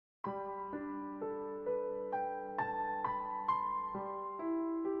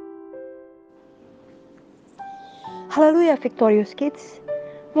Haleluya Victorious Kids.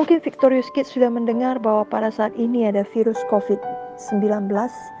 Mungkin Victorious Kids sudah mendengar bahwa pada saat ini ada virus COVID-19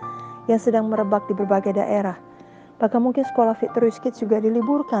 yang sedang merebak di berbagai daerah. Bahkan mungkin sekolah Victorious Kids juga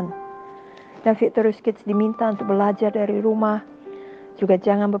diliburkan. Dan Victorious Kids diminta untuk belajar dari rumah, juga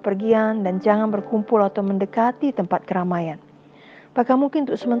jangan bepergian dan jangan berkumpul atau mendekati tempat keramaian. Bahkan mungkin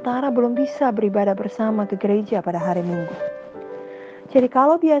untuk sementara belum bisa beribadah bersama ke gereja pada hari Minggu. Jadi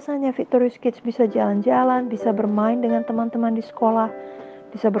kalau biasanya Victorious Kids bisa jalan-jalan, bisa bermain dengan teman-teman di sekolah,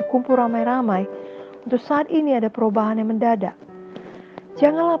 bisa berkumpul ramai-ramai, untuk saat ini ada perubahan yang mendadak.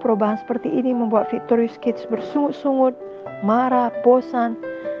 Janganlah perubahan seperti ini membuat Victorious Kids bersungut-sungut, marah, bosan,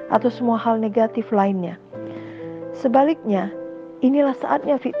 atau semua hal negatif lainnya. Sebaliknya, inilah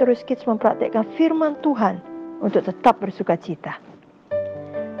saatnya Victorious Kids mempraktikkan firman Tuhan untuk tetap bersuka cita.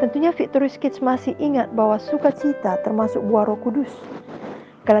 Tentunya Victorious Kids masih ingat bahwa sukacita termasuk buah Roh Kudus.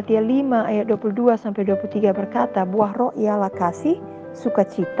 Galatia 5 ayat 22-23 berkata, buah roh ialah kasih,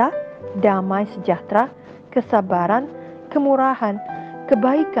 sukacita, damai sejahtera, kesabaran, kemurahan,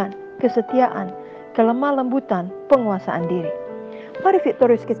 kebaikan, kesetiaan, kelemah lembutan, penguasaan diri. Mari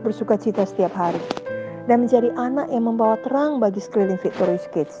Victorious Kids bersukacita setiap hari dan menjadi anak yang membawa terang bagi sekeliling Victorious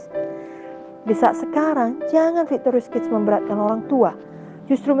Kids. Di saat sekarang, jangan Victorious Kids memberatkan orang tua,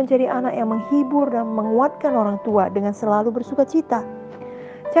 justru menjadi anak yang menghibur dan menguatkan orang tua dengan selalu bersukacita.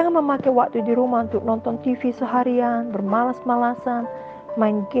 Jangan memakai waktu di rumah untuk nonton TV seharian, bermalas-malasan,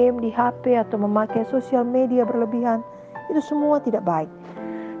 main game di HP atau memakai sosial media berlebihan. Itu semua tidak baik.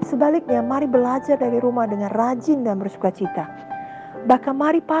 Sebaliknya, mari belajar dari rumah dengan rajin dan bersukacita. Bahkan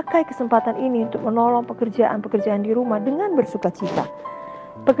mari pakai kesempatan ini untuk menolong pekerjaan-pekerjaan di rumah dengan bersukacita.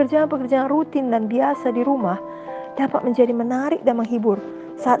 Pekerjaan-pekerjaan rutin dan biasa di rumah dapat menjadi menarik dan menghibur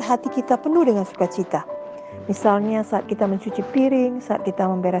saat hati kita penuh dengan sukacita. Misalnya saat kita mencuci piring, saat kita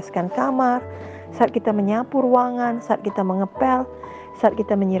membereskan kamar, saat kita menyapu ruangan, saat kita mengepel, saat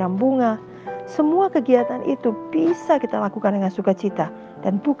kita menyiram bunga. Semua kegiatan itu bisa kita lakukan dengan sukacita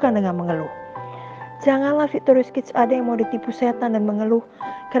dan bukan dengan mengeluh. Janganlah Victorious Kids ada yang mau ditipu setan dan mengeluh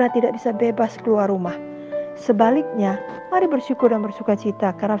karena tidak bisa bebas keluar rumah. Sebaliknya, mari bersyukur dan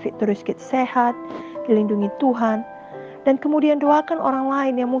bersukacita karena Victorious Kids sehat, dilindungi Tuhan, dan kemudian doakan orang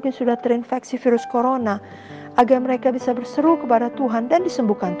lain yang mungkin sudah terinfeksi virus corona agar mereka bisa berseru kepada Tuhan dan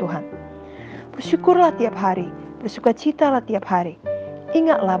disembuhkan Tuhan. Bersyukurlah tiap hari, bersukacitalah tiap hari.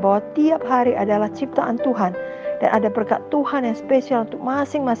 Ingatlah bahwa tiap hari adalah ciptaan Tuhan dan ada berkat Tuhan yang spesial untuk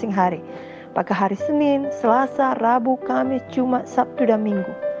masing-masing hari. Maka hari Senin, Selasa, Rabu, Kamis, Jumat, Sabtu, dan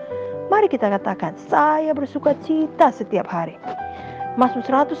Minggu. Mari kita katakan, saya bersukacita setiap hari. Mazmur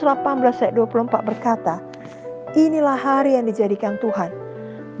 118 ayat 24 berkata, inilah hari yang dijadikan Tuhan.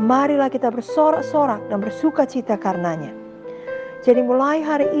 Marilah kita bersorak-sorak dan bersukacita karenanya. Jadi mulai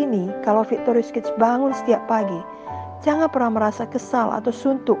hari ini, kalau Victorious Kids bangun setiap pagi, jangan pernah merasa kesal atau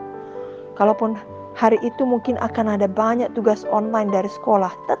suntuk. Kalaupun hari itu mungkin akan ada banyak tugas online dari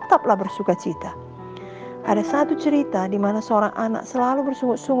sekolah, tetaplah bersukacita. Ada satu cerita di mana seorang anak selalu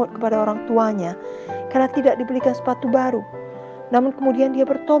bersungut-sungut kepada orang tuanya karena tidak dibelikan sepatu baru. Namun kemudian dia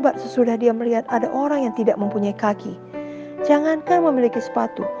bertobat sesudah dia melihat ada orang yang tidak mempunyai kaki. Jangankan memiliki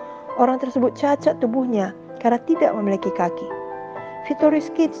sepatu, orang tersebut cacat tubuhnya karena tidak memiliki kaki.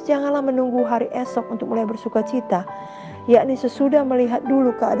 Victorious Kids janganlah menunggu hari esok untuk mulai bersukacita, yakni sesudah melihat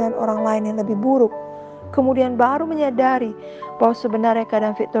dulu keadaan orang lain yang lebih buruk, kemudian baru menyadari bahwa sebenarnya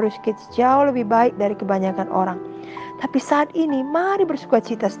keadaan Victorious Kids jauh lebih baik dari kebanyakan orang. Tapi saat ini mari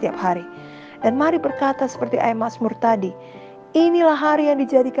bersukacita setiap hari. Dan mari berkata seperti ayat Mazmur tadi, inilah hari yang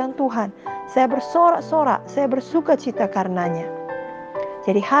dijadikan Tuhan. Saya bersorak-sorak, saya bersukacita karenanya.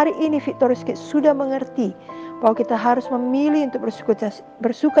 Jadi hari ini Victorious Kids sudah mengerti bahwa kita harus memilih untuk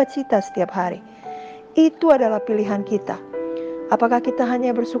bersukacita setiap hari. Itu adalah pilihan kita. Apakah kita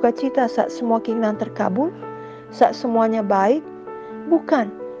hanya bersukacita saat semua keinginan terkabul? Saat semuanya baik?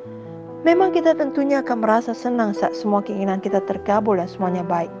 Bukan. Memang kita tentunya akan merasa senang saat semua keinginan kita terkabul dan semuanya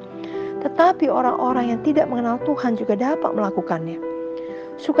baik. Tetapi orang-orang yang tidak mengenal Tuhan juga dapat melakukannya.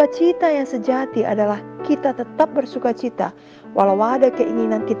 Sukacita yang sejati adalah kita tetap bersukacita walau ada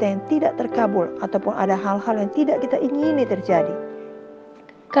keinginan kita yang tidak terkabul ataupun ada hal-hal yang tidak kita ingini terjadi.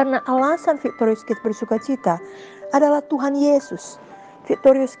 Karena alasan Victorious Kids bersukacita adalah Tuhan Yesus.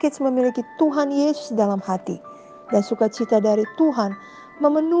 Victorious Kids memiliki Tuhan Yesus dalam hati dan sukacita dari Tuhan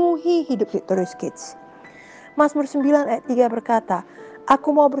memenuhi hidup Victorious Kids. Mazmur 9 ayat 3 berkata,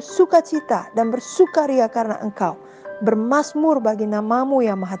 aku mau bersukacita dan bersukaria karena engkau, bermazmur bagi namamu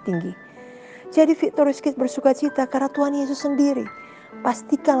yang maha tinggi. Jadi Victorious Kids bersukacita karena Tuhan Yesus sendiri.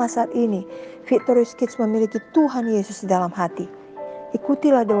 Pastikanlah saat ini Victorious Kids memiliki Tuhan Yesus di dalam hati.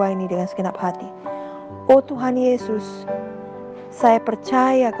 Ikutilah doa ini dengan segenap hati. Oh Tuhan Yesus, saya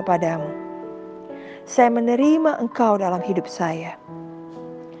percaya kepadamu. Saya menerima Engkau dalam hidup saya.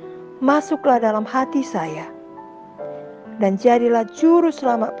 Masuklah dalam hati saya dan jadilah juru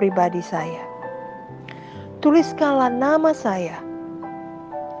selamat pribadi saya. Tuliskanlah nama saya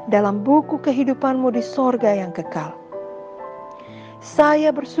dalam buku kehidupan-Mu di sorga yang kekal.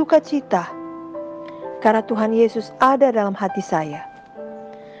 Saya bersuka cita karena Tuhan Yesus ada dalam hati saya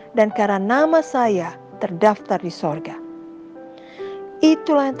dan karena nama saya terdaftar di sorga.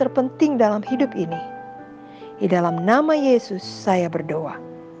 Itulah yang terpenting dalam hidup ini. Di dalam nama Yesus saya berdoa.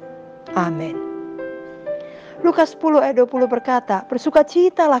 Amin. Lukas 10 ayat 20 berkata,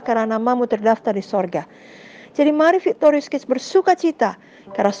 bersukacitalah karena namamu terdaftar di sorga. Jadi mari Victorious Kids bersukacita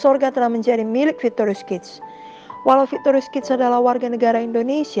karena sorga telah menjadi milik Victorious Kids. Walau Victorious Kids adalah warga negara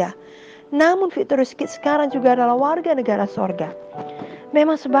Indonesia, namun Victorious Kids sekarang juga adalah warga negara sorga.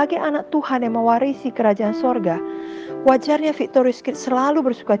 Memang sebagai anak Tuhan yang mewarisi kerajaan sorga, wajarnya Victorious Kids selalu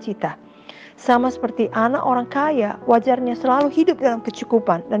bersukacita. Sama seperti anak orang kaya, wajarnya selalu hidup dalam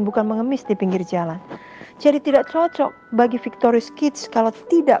kecukupan dan bukan mengemis di pinggir jalan. Jadi tidak cocok bagi Victorious Kids kalau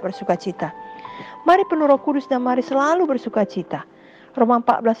tidak bersukacita. Mari penuh Roh Kudus dan mari selalu bersukacita. Roma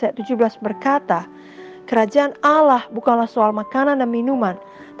 14 ayat 17 berkata, kerajaan Allah bukanlah soal makanan dan minuman,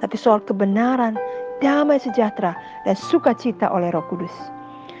 tapi soal kebenaran, damai sejahtera, dan sukacita oleh Roh Kudus.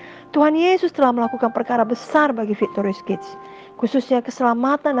 Tuhan Yesus telah melakukan perkara besar bagi Victorious Kids. Khususnya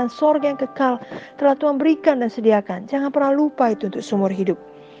keselamatan dan sorga yang kekal telah Tuhan berikan dan sediakan. Jangan pernah lupa itu untuk seumur hidup.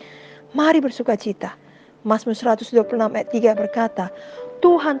 Mari bersukacita. Mazmur 126 ayat 3 berkata,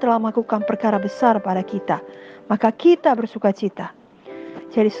 Tuhan telah melakukan perkara besar pada kita, maka kita bersukacita.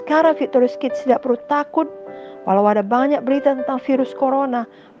 Jadi sekarang Victorious Kids tidak perlu takut. Walau ada banyak berita tentang virus corona,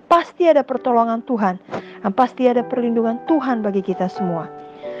 pasti ada pertolongan Tuhan dan pasti ada perlindungan Tuhan bagi kita semua.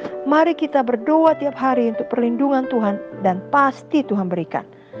 Mari kita berdoa tiap hari untuk perlindungan Tuhan dan pasti Tuhan berikan.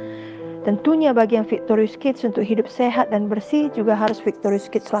 Tentunya bagi yang Victorious Kids untuk hidup sehat dan bersih juga harus Victorious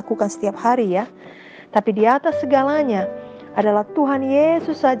Kids lakukan setiap hari ya. Tapi di atas segalanya adalah Tuhan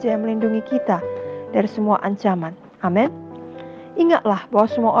Yesus saja yang melindungi kita dari semua ancaman. Amin. Ingatlah bahwa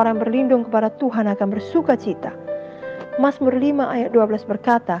semua orang berlindung kepada Tuhan akan bersuka cita. Mazmur 5 ayat 12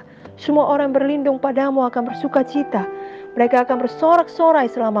 berkata, semua orang berlindung padamu akan bersuka cita. Mereka akan bersorak-sorai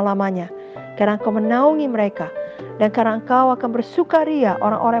selama-lamanya. Karena Engkau menaungi mereka. Dan karena Engkau akan bersukaria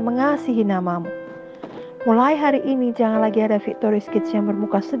orang-orang yang mengasihi namamu. Mulai hari ini jangan lagi ada Victorious Kids yang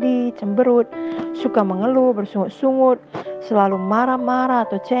bermuka sedih, cemberut, suka mengeluh, bersungut-sungut, selalu marah-marah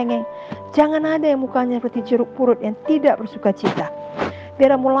atau cengeng. Jangan ada yang mukanya seperti jeruk purut yang tidak bersuka cita.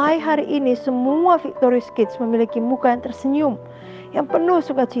 Biar mulai hari ini semua Victorious Kids memiliki muka yang tersenyum, yang penuh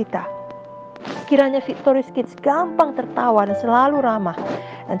sukacita. Kiranya Victorious Kids gampang tertawa dan selalu ramah,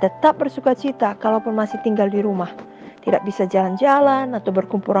 dan tetap bersukacita kalaupun masih tinggal di rumah. Tidak bisa jalan-jalan atau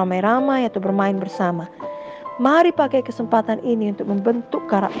berkumpul ramai-ramai atau bermain bersama. Mari pakai kesempatan ini untuk membentuk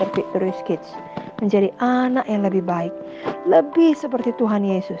karakter Victorious Kids menjadi anak yang lebih baik, lebih seperti Tuhan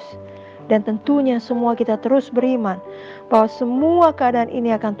Yesus. Dan tentunya semua kita terus beriman bahwa semua keadaan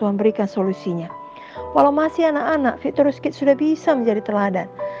ini akan Tuhan berikan solusinya. Walau masih anak-anak, Victorious Kids sudah bisa menjadi teladan.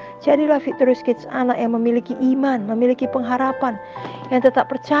 Jadilah Victorious Kids anak yang memiliki iman, memiliki pengharapan, yang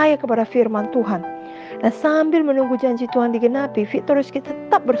tetap percaya kepada firman Tuhan. Dan sambil menunggu janji Tuhan digenapi, Victorious Kids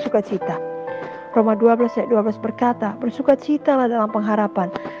tetap bersukacita. Roma 12 ayat 12 berkata, bersukacitalah dalam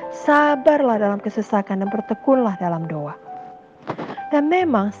pengharapan, sabarlah dalam kesesakan, dan bertekunlah dalam doa. Dan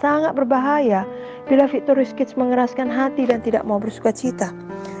memang sangat berbahaya bila Victorious Kids mengeraskan hati dan tidak mau bersukacita.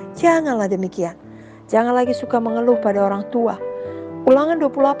 Janganlah demikian. Jangan lagi suka mengeluh pada orang tua. Ulangan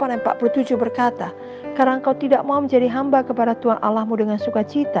 28 ayat 47 berkata, karena engkau tidak mau menjadi hamba kepada Tuhan Allahmu dengan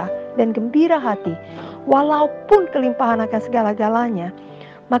sukacita dan gembira hati, walaupun kelimpahan akan segala-galanya,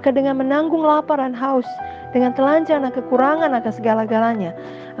 maka dengan menanggung lapar dan haus, dengan telanjang dan kekurangan akan segala-galanya,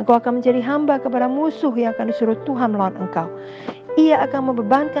 engkau akan menjadi hamba kepada musuh yang akan disuruh Tuhan melawan engkau. Ia akan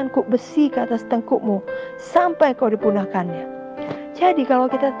membebankan kuk besi ke atas tengkukmu sampai kau dipunahkannya. Jadi kalau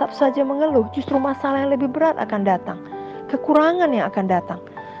kita tetap saja mengeluh, justru masalah yang lebih berat akan datang. Kekurangan yang akan datang.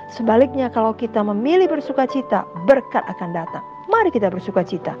 Sebaliknya kalau kita memilih bersukacita, berkat akan datang. Mari kita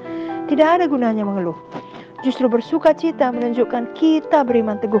bersukacita. Tidak ada gunanya mengeluh. Justru bersukacita menunjukkan kita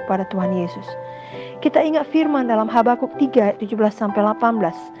beriman teguh pada Tuhan Yesus. Kita ingat firman dalam Habakuk 3 ayat 17-18.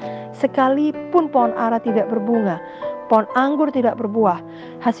 Sekalipun pohon ara tidak berbunga, pohon anggur tidak berbuah,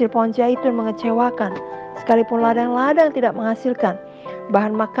 hasil pohon zaitun mengecewakan, sekalipun ladang-ladang tidak menghasilkan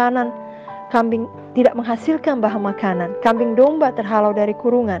bahan makanan, kambing domba terhalau dari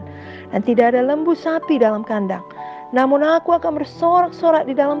kurungan, dan tidak ada lembu sapi dalam kandang. Namun aku akan bersorak-sorak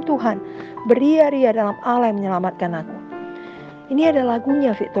di dalam Tuhan. beria-ria dalam Allah yang menyelamatkan aku. Ini ada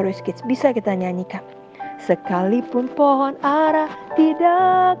lagunya Victorious Kids, bisa kita nyanyikan. Sekalipun pohon ara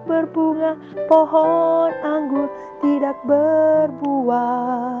tidak berbunga, pohon anggur tidak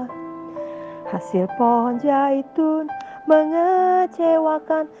berbuah, hasil pohon zaitun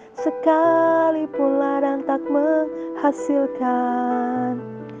mengecewakan, sekalipun ladang tak menghasilkan.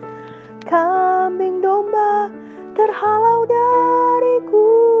 Kambing domba terhalau dari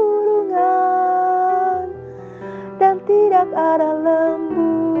kurungan, dan tidak ada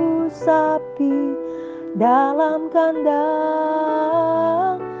lembu sapi dalam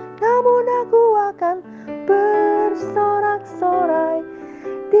kandang. Namun aku akan bersorak-sorai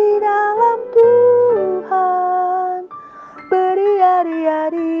di dalam Tuhan,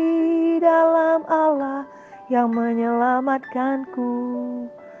 beria-ria di dalam Allah yang menyelamatkanku.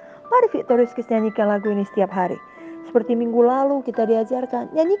 Mari Victorious Kids nyanyikan lagu ini setiap hari. Seperti minggu lalu kita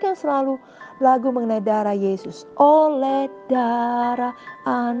diajarkan, nyanyikan selalu lagu mengenai darah Yesus. Oleh darah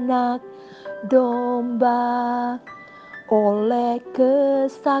anak domba, oleh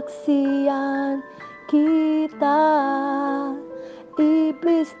kesaksian kita,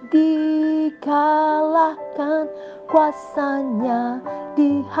 iblis dikalahkan, kuasanya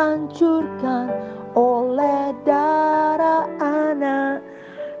dihancurkan oleh darah anak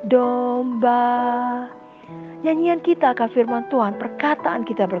domba. Nyanyian kita akan firman Tuhan, perkataan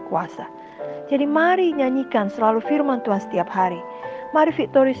kita berkuasa. Jadi mari nyanyikan selalu firman Tuhan setiap hari. Mari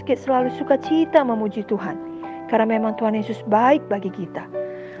Victorious Kids selalu sukacita memuji Tuhan, karena memang Tuhan Yesus baik bagi kita.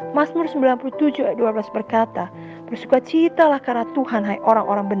 Mazmur 97 ayat 12 berkata, bersukacitalah karena Tuhan, hai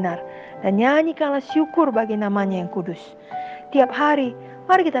orang-orang benar, dan nyanyikanlah syukur bagi namanya yang kudus. Tiap hari,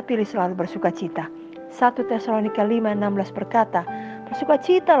 mari kita pilih selalu bersukacita. 1 Tesalonika 5:16 berkata,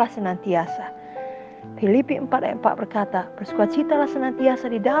 bersukacitalah senantiasa. Filipi 4 ayat 4 berkata, bersukacitalah senantiasa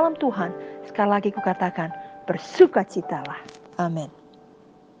di dalam Tuhan. Sekali lagi kukatakan, bersukacitalah. Amin.